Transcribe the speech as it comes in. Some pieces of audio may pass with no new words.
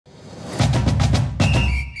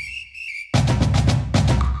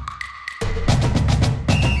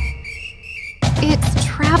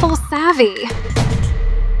TravelSavvy.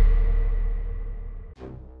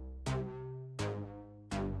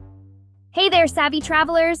 Hey there, savvy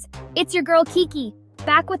travelers! It's your girl Kiki,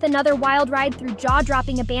 back with another wild ride through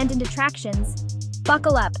jaw-dropping abandoned attractions.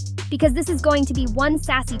 Buckle up, because this is going to be one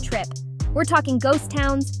sassy trip. We're talking ghost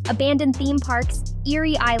towns, abandoned theme parks,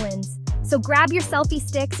 eerie islands. So grab your selfie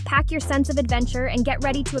sticks, pack your sense of adventure, and get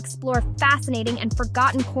ready to explore fascinating and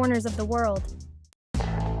forgotten corners of the world.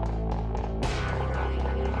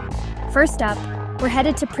 First up, we're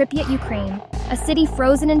headed to Pripyat, Ukraine, a city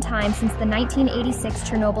frozen in time since the 1986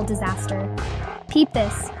 Chernobyl disaster. Peep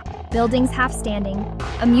this: buildings half standing,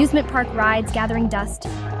 amusement park rides gathering dust,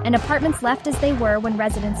 and apartments left as they were when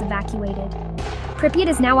residents evacuated. Pripyat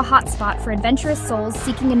is now a hotspot for adventurous souls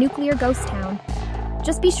seeking a nuclear ghost town.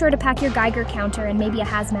 Just be sure to pack your Geiger counter and maybe a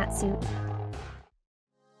hazmat suit.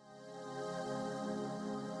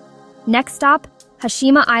 Next stop,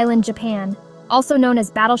 Hashima Island, Japan, also known as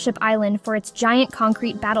Battleship Island for its giant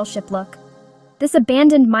concrete battleship look. This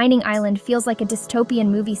abandoned mining island feels like a dystopian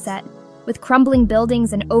movie set, with crumbling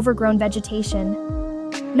buildings and overgrown vegetation.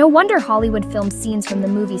 No wonder Hollywood filmed scenes from the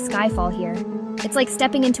movie Skyfall here. It's like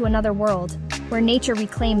stepping into another world, where nature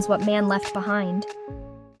reclaims what man left behind.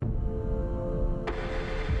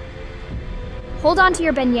 Hold on to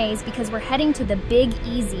your beignets because we're heading to the Big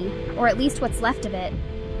Easy, or at least what's left of it.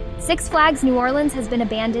 Six Flags New Orleans has been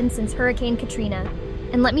abandoned since Hurricane Katrina,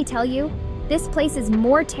 and let me tell you, this place is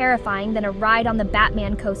more terrifying than a ride on the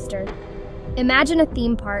Batman coaster. Imagine a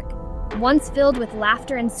theme park, once filled with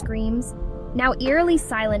laughter and screams, now eerily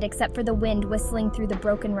silent except for the wind whistling through the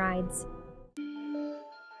broken rides.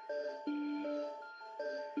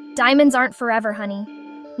 Diamonds aren't forever, honey.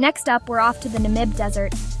 Next up, we're off to the Namib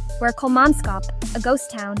Desert, where Kolmanskop, a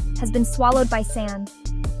ghost town, has been swallowed by sand.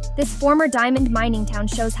 This former diamond mining town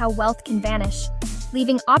shows how wealth can vanish,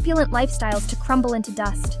 leaving opulent lifestyles to crumble into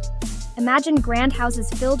dust. Imagine grand houses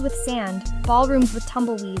filled with sand, ballrooms with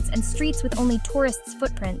tumbleweeds, and streets with only tourists'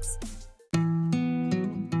 footprints.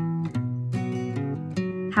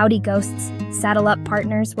 Howdy, ghosts. Saddle up,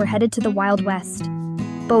 partners. We're headed to the Wild West.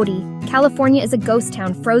 Bodie, California is a ghost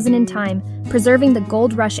town frozen in time, preserving the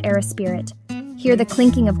Gold Rush era spirit. Hear the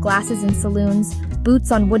clinking of glasses in saloons,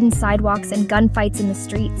 boots on wooden sidewalks, and gunfights in the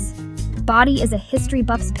streets. Bodie is a history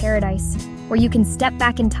buff's paradise, where you can step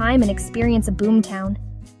back in time and experience a boomtown.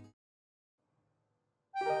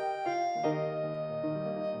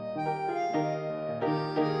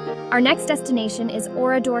 Our next destination is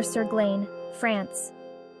Oradour-sur-Glane, France.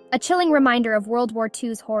 A chilling reminder of World War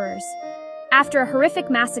II's horrors. After a horrific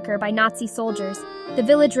massacre by Nazi soldiers, the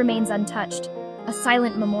village remains untouched, a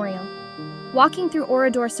silent memorial. Walking through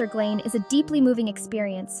Oradour-sur-Glane is a deeply moving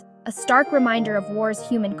experience, a stark reminder of war's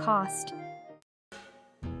human cost.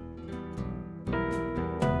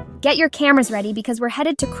 Get your cameras ready because we're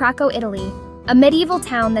headed to Krakow, Italy, a medieval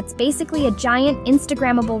town that's basically a giant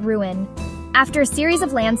Instagrammable ruin. After a series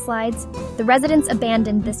of landslides, the residents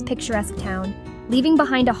abandoned this picturesque town, leaving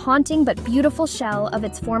behind a haunting but beautiful shell of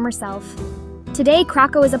its former self. Today,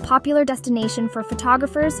 Krakow is a popular destination for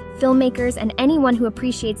photographers, filmmakers, and anyone who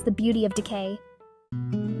appreciates the beauty of decay.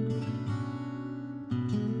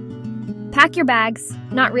 Pack your bags.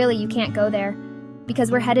 Not really, you can't go there,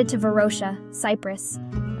 because we're headed to Varosha, Cyprus,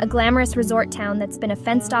 a glamorous resort town that's been a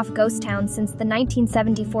fenced-off ghost town since the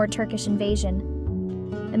 1974 Turkish invasion.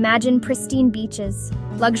 Imagine pristine beaches,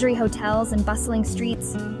 luxury hotels, and bustling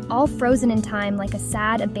streets, all frozen in time like a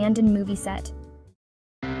sad, abandoned movie set.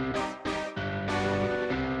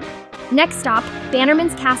 Next stop,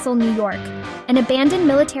 Bannerman's Castle, New York, an abandoned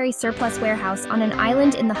military surplus warehouse on an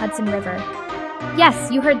island in the Hudson River.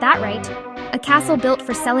 Yes, you heard that right. A castle built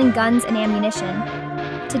for selling guns and ammunition.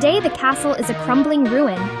 Today, the castle is a crumbling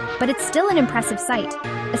ruin, but it's still an impressive sight,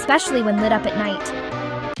 especially when lit up at night.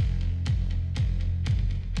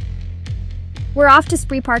 We're off to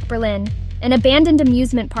Spree Park, Berlin, an abandoned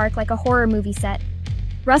amusement park like a horror movie set.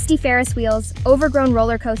 Rusty Ferris wheels, overgrown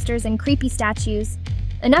roller coasters, and creepy statues.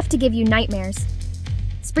 Enough to give you nightmares.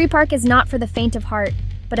 Spree Park is not for the faint of heart,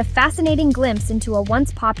 but a fascinating glimpse into a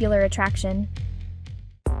once popular attraction.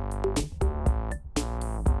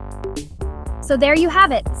 So there you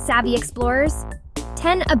have it, savvy explorers.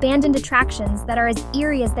 10 abandoned attractions that are as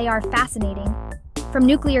eerie as they are fascinating. From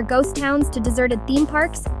nuclear ghost towns to deserted theme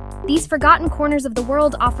parks, these forgotten corners of the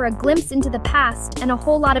world offer a glimpse into the past and a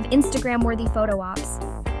whole lot of Instagram-worthy photo ops.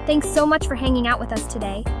 Thanks so much for hanging out with us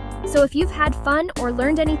today. So if you've had fun or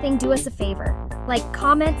learned anything, do us a favor. Like,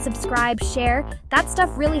 comment, subscribe, share. That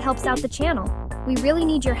stuff really helps out the channel. We really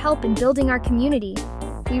need your help in building our community.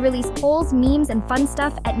 We release polls, memes, and fun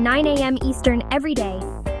stuff at 9 a.m. Eastern every day.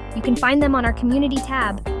 You can find them on our community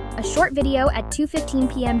tab. a short video at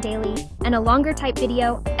 2:15 p.m. daily, and a longer type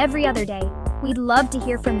video every other day. We'd love to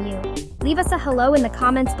hear from you. Leave us a hello in the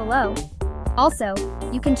comments below. Also,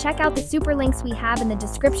 you can check out the super links we have in the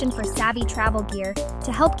description for savvy travel gear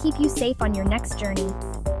to help keep you safe on your next journey.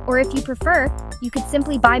 Or if you prefer, you could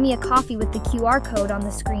simply buy me a coffee with the QR code on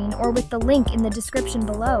the screen or with the link in the description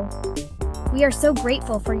below. We are so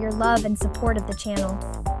grateful for your love and support of the channel.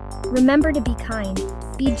 Remember to be kind,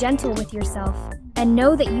 be gentle with yourself, and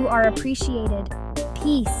know that you are appreciated.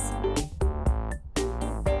 Peace.